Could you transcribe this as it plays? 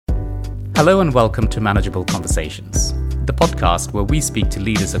Hello and welcome to Manageable Conversations, the podcast where we speak to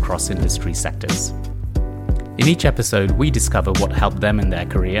leaders across industry sectors. In each episode, we discover what helped them in their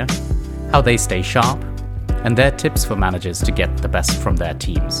career, how they stay sharp, and their tips for managers to get the best from their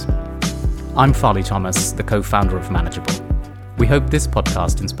teams. I'm Farley Thomas, the co-founder of Manageable. We hope this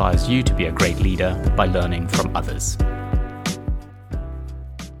podcast inspires you to be a great leader by learning from others.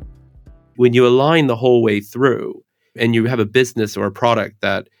 When you align the whole way through and you have a business or a product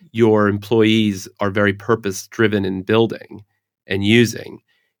that your employees are very purpose-driven in building and using,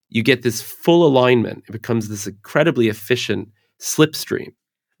 you get this full alignment. It becomes this incredibly efficient slipstream.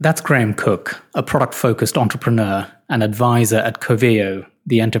 That's Graham Cook, a product-focused entrepreneur and advisor at Coveo,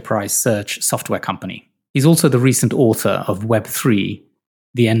 the enterprise search software company. He's also the recent author of Web3,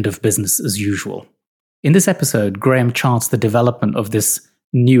 The End of Business as Usual. In this episode, Graham charts the development of this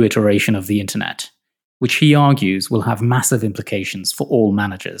new iteration of the internet, which he argues will have massive implications for all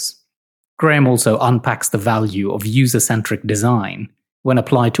managers. Graham also unpacks the value of user-centric design when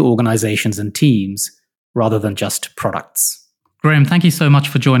applied to organizations and teams rather than just products. Graham, thank you so much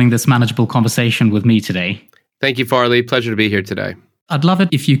for joining this Manageable Conversation with me today. Thank you, Farley. Pleasure to be here today. I'd love it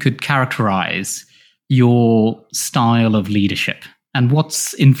if you could characterize your style of leadership and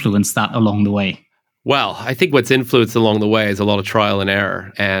what's influenced that along the way. Well, I think what's influenced along the way is a lot of trial and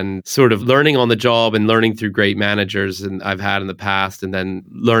error and sort of learning on the job and learning through great managers and I've had in the past, and then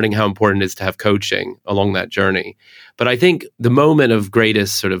learning how important it is to have coaching along that journey. But I think the moment of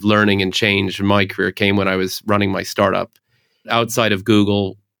greatest sort of learning and change in my career came when I was running my startup outside of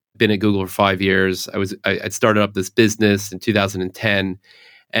Google. Been at Google for 5 years. I started up this business in 2010.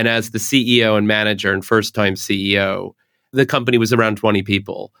 And as the CEO and manager and first-time CEO, the company was around 20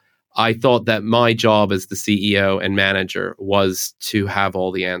 people. I thought that my job as the CEO and manager was to have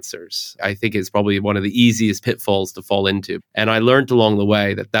all the answers. I think it's probably one of the easiest pitfalls to fall into. And I learned along the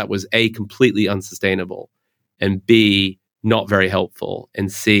way that that was A, completely unsustainable, and B, not very helpful,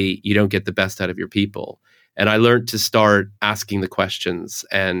 and C, you don't get the best out of your people. And I learned to start asking the questions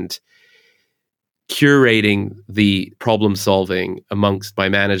and curating the problem solving amongst my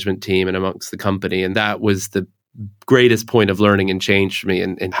management team and amongst the company. And that was the greatest point of learning and change for me,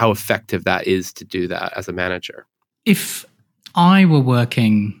 and how effective that is to do that as a manager. If I were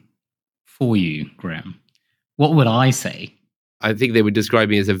working for you, Graham, what would I say? I think they would describe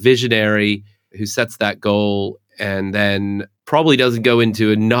me as a visionary who sets that goal and then probably doesn't go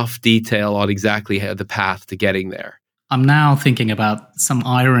into enough detail on exactly how the path to getting there. I'm now thinking about some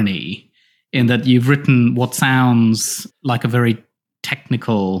irony in that you've written what sounds like a very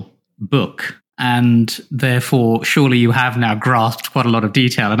technical book, and therefore surely you have now grasped quite a lot of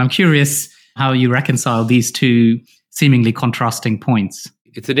detail. And I'm curious how you reconcile these two seemingly contrasting points.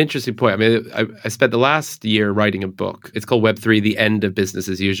 It's an interesting point. I mean, I spent the last year writing a book. It's called Web3, The End of Business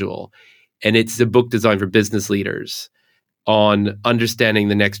as Usual. And it's a book designed for business leaders on understanding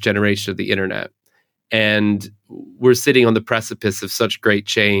the next generation of the internet. And we're sitting on the precipice of such great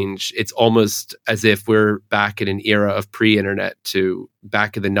change. It's almost as if we're back in an era of pre-internet to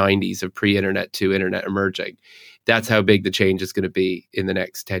back in the 90s of pre-internet to internet emerging. That's how big the change is going to be in the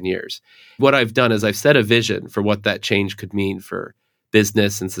next 10 years. What I've done is I've set a vision for what that change could mean for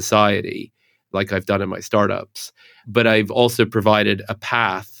business and society, like I've done in my startups. But I've also provided a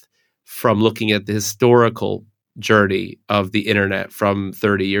path from looking at the historical journey of the internet from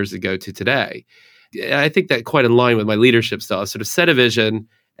 30 years ago to today. I think that quite in line with my leadership style. I sort of set a vision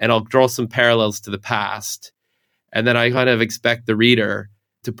and I'll draw some parallels to the past. And then I kind of expect the reader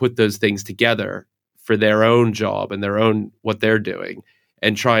to put those things together for their own job and their own, what they're doing,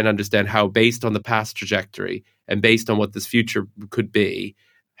 and try and understand how, based on the past trajectory and based on what this future could be,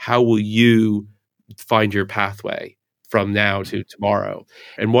 how will you find your pathway from now to tomorrow?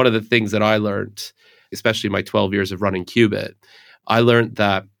 And one of the things that I learned, especially my 12 years of running Qubit, I learned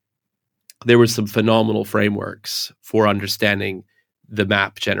that there were some phenomenal frameworks for understanding the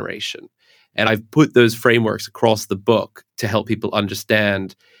map generation. And I've put those frameworks across the book to help people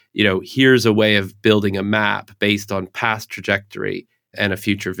understand, here's a way of building a map based on past trajectory and a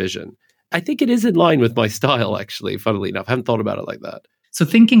future vision. I think it is in line with my style, actually, funnily enough. I haven't thought about it like that. So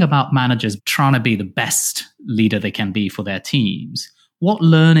thinking about managers trying to be the best leader they can be for their teams, what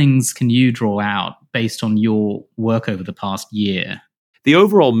learnings can you draw out based on your work over the past year? The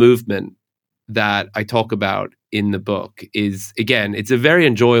overall movement that I talk about in the book is, again, it's a very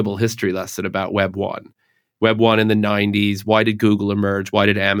enjoyable history lesson about Web 1. Web 1 in the 90s, why did Google emerge? Why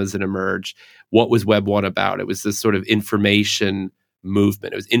did Amazon emerge? What was Web 1 about? It was this sort of information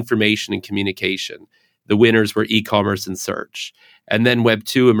movement. It was information and communication. The winners were e-commerce and search. And then Web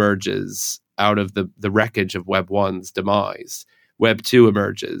 2 emerges out of the wreckage of Web 1's demise, Web 2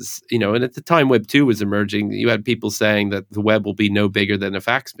 emerges. And at the time Web 2 was emerging, you had people saying that the web will be no bigger than a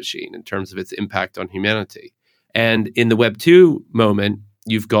fax machine in terms of its impact on humanity. And in the Web 2 moment,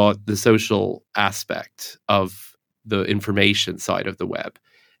 you've got the social aspect of the information side of the web.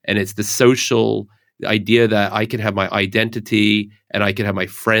 And it's the social idea that I can have my identity and I can have my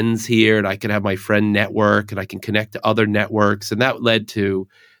friends here and I can have my friend network and I can connect to other networks. And that led to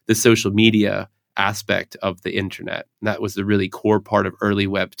the social media aspect of the internet. And that was the really core part of early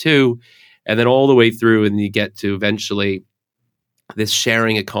Web 2. And then all the way through, and you get to eventually this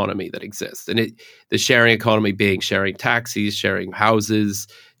sharing economy that exists. And the sharing economy being sharing taxis, sharing houses,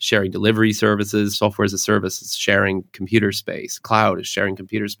 sharing delivery services, software as a service is sharing computer space, cloud is sharing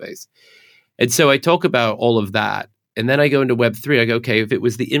computer space. And so I talk about all of that. And then I go into Web 3. I go, okay, if it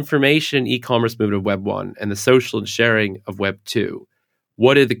was the information e-commerce movement of Web 1 and the social and sharing of Web 2,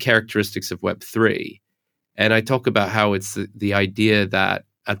 what are the characteristics of Web 3? And I talk about how it's the idea that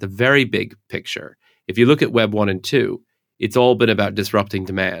at the very big picture, if you look at Web 1 and 2, it's all been about disrupting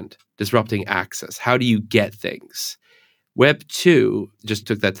demand, disrupting access. How do you get things? Web 2 just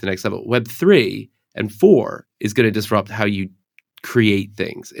took that to the next level. Web 3 and 4 is going to disrupt how you create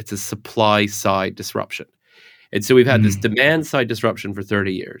things. It's a supply side disruption. And so we've had this demand side disruption for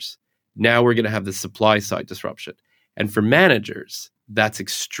 30 years. Now we're going to have the supply side disruption. And for managers, that's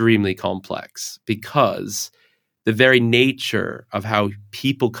extremely complex because the very nature of how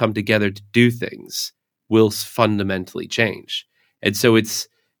people come together to do things will fundamentally change. And so it's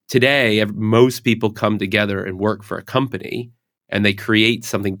today, most people come together and work for a company and they create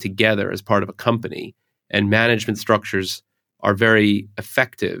something together as part of a company. And management structures are very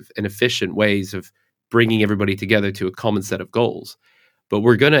effective and efficient ways of bringing everybody together to a common set of goals. But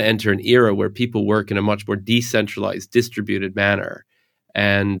we're going to enter an era where people work in a much more decentralized, distributed manner.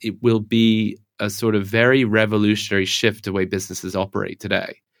 And it will be a sort of very revolutionary shift the way businesses operate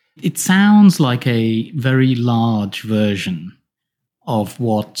today. It sounds like a very large version of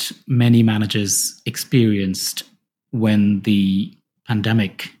what many managers experienced when the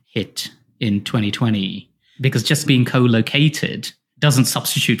pandemic hit in 2020, because just being co-located doesn't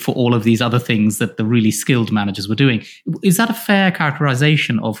substitute for all of these other things that the really skilled managers were doing. Is that a fair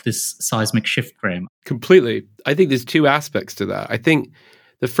characterization of this seismic shift, Graham? Completely. I think there's two aspects to that. I think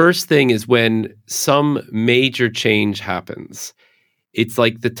the first thing is when some major change happens, it's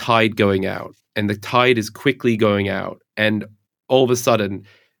like the tide going out, and the tide is quickly going out. And all of a sudden,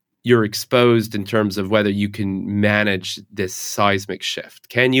 you're exposed in terms of whether you can manage this seismic shift.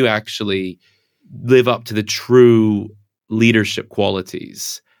 Can you actually live up to the true leadership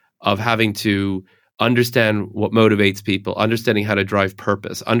qualities of having to understand what motivates people, understanding how to drive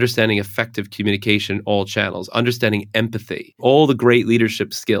purpose, understanding effective communication in all channels, understanding empathy, all the great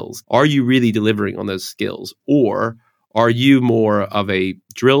leadership skills? Are you really delivering on those skills? Or are you more of a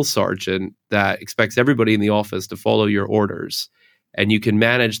drill sergeant that expects everybody in the office to follow your orders, and you can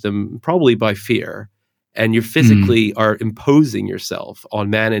manage them probably by fear, and you physically are imposing yourself on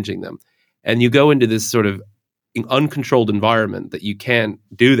managing them? And you go into this sort of uncontrolled environment that you can't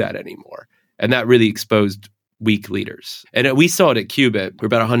do that anymore. And that really exposed weak leaders. And we saw it at Qubit. We're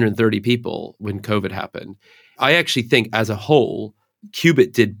about 130 people when COVID happened. I actually think as a whole,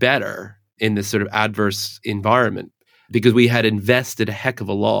 Qubit did better in this sort of adverse environment because we had invested a heck of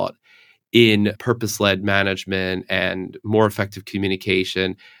a lot in purpose-led management and more effective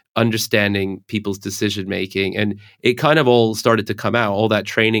communication, understanding people's decision-making. And it kind of all started to come out, all that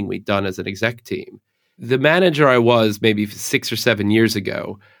training we'd done as an exec team. The manager I was maybe 6 or 7 years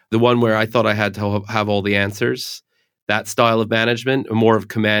ago, the one where I thought I had to have all the answers, that style of management, a more of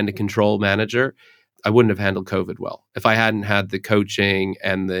command and control manager, I wouldn't have handled COVID well if I hadn't had the coaching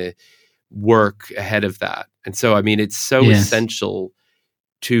and the work ahead of that. And so, I mean, it's so essential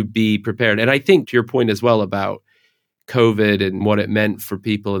to be prepared. And I think to your point as well about COVID and what it meant for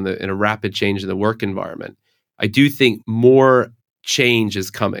people in a rapid change in the work environment, I do think more change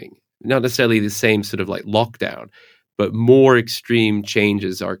is coming. Not necessarily the same sort of like lockdown, but more extreme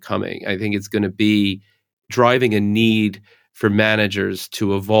changes are coming. I think it's going to be driving a need for managers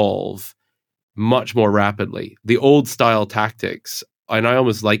to evolve much more rapidly. The old style tactics, and I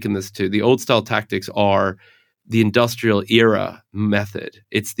almost liken this to the old style tactics, are the industrial era method.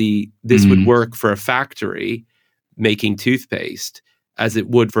 It's this would work for a factory making toothpaste as it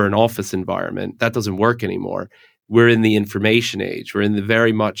would for an office environment. That doesn't work anymore. We're in the information age. We're in the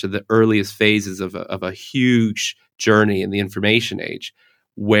very much of the earliest phases of a huge journey in the information age,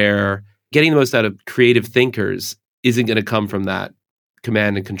 where getting the most out of creative thinkers isn't going to come from that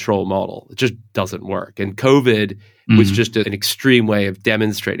command and control model. It just doesn't work. And COVID was just an extreme way of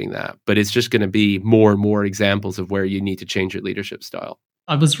demonstrating that. But it's just going to be more and more examples of where you need to change your leadership style.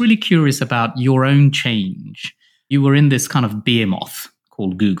 I was really curious about your own change. You were in this kind of behemoth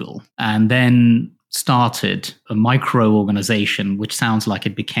called Google, and then started a micro organization, which sounds like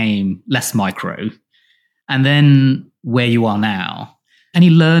it became less micro. And then where you are now. Any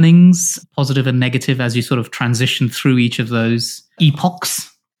learnings, positive and negative, as you sort of transition through each of those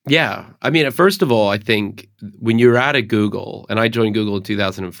epochs? Yeah. I mean, first of all, I think when you're at a Google, and I joined Google in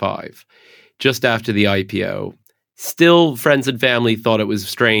 2005, just after the IPO, still friends and family thought it was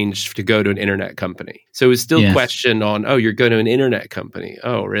strange to go to an internet company. So it was still questioned on, oh, you're going to an internet company.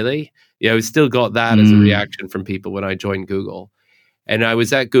 Oh, really? Yeah, we still got that as a reaction from people when I joined Google. And I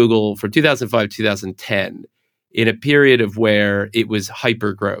was at Google from 2005 to 2010 in a period of where it was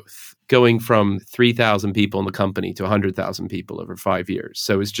hyper growth, going from 3,000 people in the company to 100,000 people over 5 years.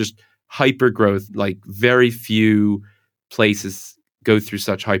 So it's just hyper growth, like very few places go through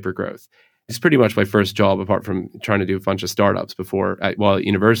such hyper growth. It's pretty much my first job, apart from trying to do a bunch of startups while at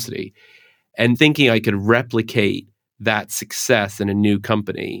university, and thinking I could replicate that success in a new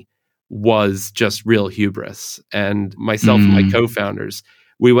company was just real hubris. And myself and my co-founders,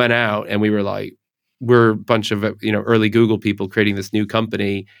 we went out and we were like, we're a bunch of early Google people creating this new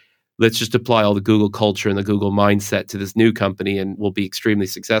company. Let's just apply all the Google culture and the Google mindset to this new company and we'll be extremely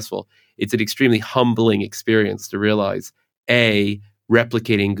successful. It's an extremely humbling experience to realize, A,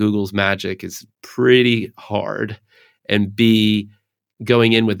 replicating Google's magic is pretty hard, and B,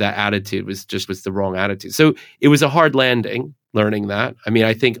 going in with that attitude was the wrong attitude. So it was a hard landing, learning that. I mean,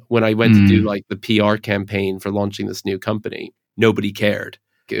 I think when I went to do like the PR campaign for launching this new company, nobody cared.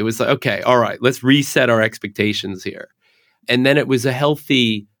 It was like, okay, all right, let's reset our expectations here. And then it was a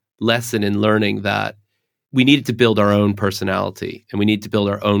healthy lesson in learning that we needed to build our own personality and we need to build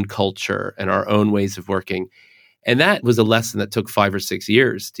our own culture and our own ways of working. And that was a lesson that took 5 or 6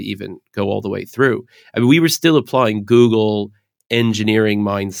 years to even go all the way through. I mean, we were still applying Google engineering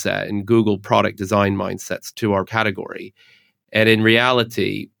mindset and Google product design mindsets to our category. And in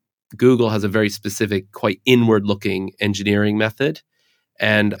reality, Google has a very specific, quite inward-looking engineering method.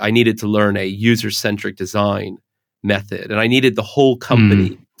 And I needed to learn a user-centric design method. And I needed the whole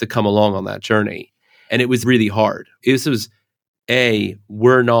company to come along on that journey. And it was really hard. This was,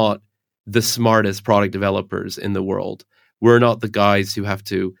 we're not the smartest product developers in the world. We're not the guys who have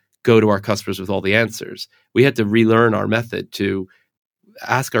to go to our customers with all the answers. We had to relearn our method to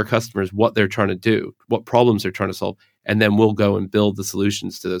ask our customers what they're trying to do, what problems they're trying to solve, and then we'll go and build the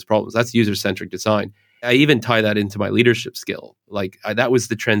solutions to those problems. That's user-centric design. I even tie that into my leadership skill. That was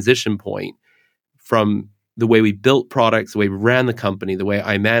the transition point from the way we built products, the way we ran the company, the way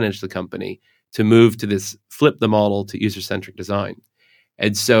I managed the company, to move to this, flip the model to user-centric design.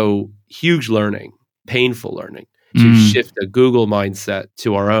 And so huge learning, painful learning, to shift a Google mindset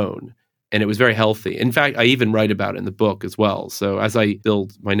to our own. And it was very healthy. In fact, I even write about it in the book as well. So as I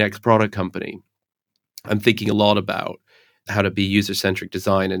build my next product company, I'm thinking a lot about how to be user-centric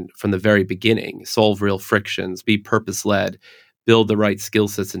design and from the very beginning, solve real frictions, be purpose-led, build the right skill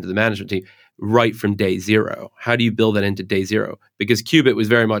sets into the management team right from day zero. How do you build that into day zero? Because Qubit was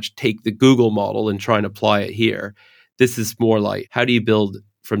very much take the Google model and try and apply it here. This is more like, how do you build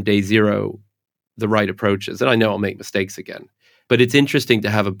from day zero the right approaches? And I know I'll make mistakes again, but it's interesting to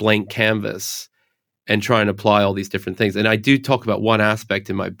have a blank canvas and try and apply all these different things. And I do talk about one aspect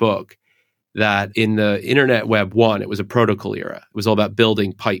in my book, that in the internet web 1, it was a protocol era. It was all about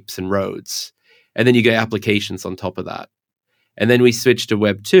building pipes and roads. And then you get applications on top of that. And then we switched to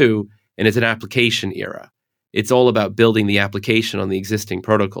web 2, and it's an application era. It's all about building the application on the existing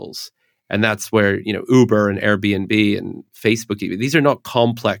protocols. And that's where, Uber and Airbnb and Facebook, these are not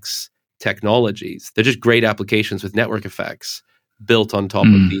complex technologies. They're just great applications with network effects built on top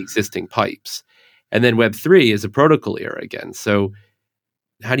of the existing pipes. And then web 3 is a protocol era again. So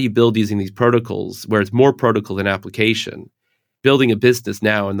how do you build using these protocols where it's more protocol than application? Building a business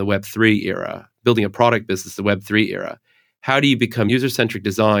now in the web 3 era, building a product business, the web 3 era. How do you become user-centric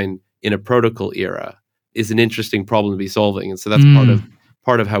design in a protocol era is an interesting problem to be solving. And so that's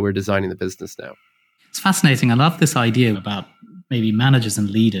part of how we're designing the business now. It's fascinating. I love this idea about maybe managers and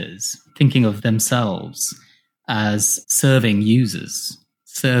leaders thinking of themselves as serving users,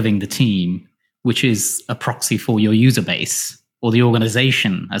 serving the team, which is a proxy for your user base, or the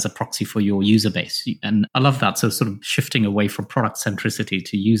organization as a proxy for your user base. And I love that. So sort of shifting away from product centricity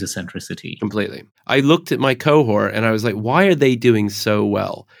to user centricity. Completely. I looked at my cohort and I was like, why are they doing so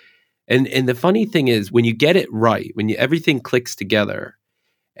well? And the funny thing is, when you get it right, when everything clicks together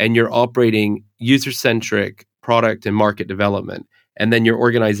and you're operating user-centric product and market development, And then your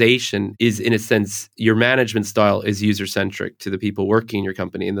organization is, in a sense, your management style is user-centric to the people working in your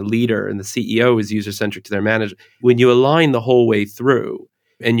company, and the leader and the CEO is user-centric to their manager. When you align the whole way through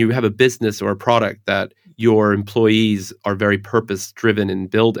and you have a business or a product that your employees are very purpose-driven in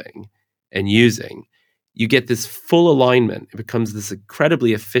building and using, you get this full alignment. It becomes this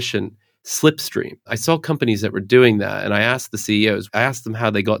incredibly efficient slipstream. I saw companies that were doing that, and I asked the CEOs, I asked them how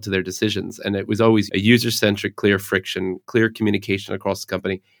they got to their decisions, and it was always a user-centric, clear friction, clear communication across the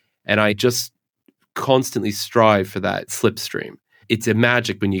company. And I just constantly strive for that slipstream. It's a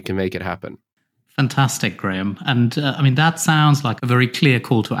magic when you can make it happen. Fantastic, Graham. And that sounds like a very clear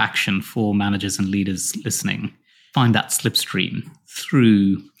call to action for managers and leaders listening. Find that slipstream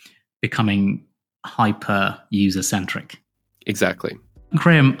through becoming hyper user-centric. Exactly.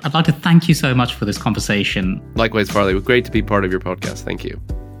 Graham, I'd like to thank you so much for this conversation. Likewise, Farley. It was great to be part of your podcast. Thank you.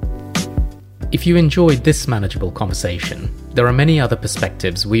 If you enjoyed this manageable conversation, there are many other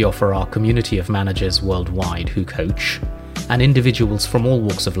perspectives we offer our community of managers worldwide who coach, and individuals from all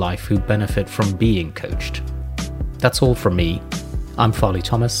walks of life who benefit from being coached. That's all from me. I'm Farley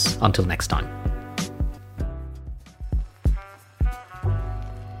Thomas. Until next time.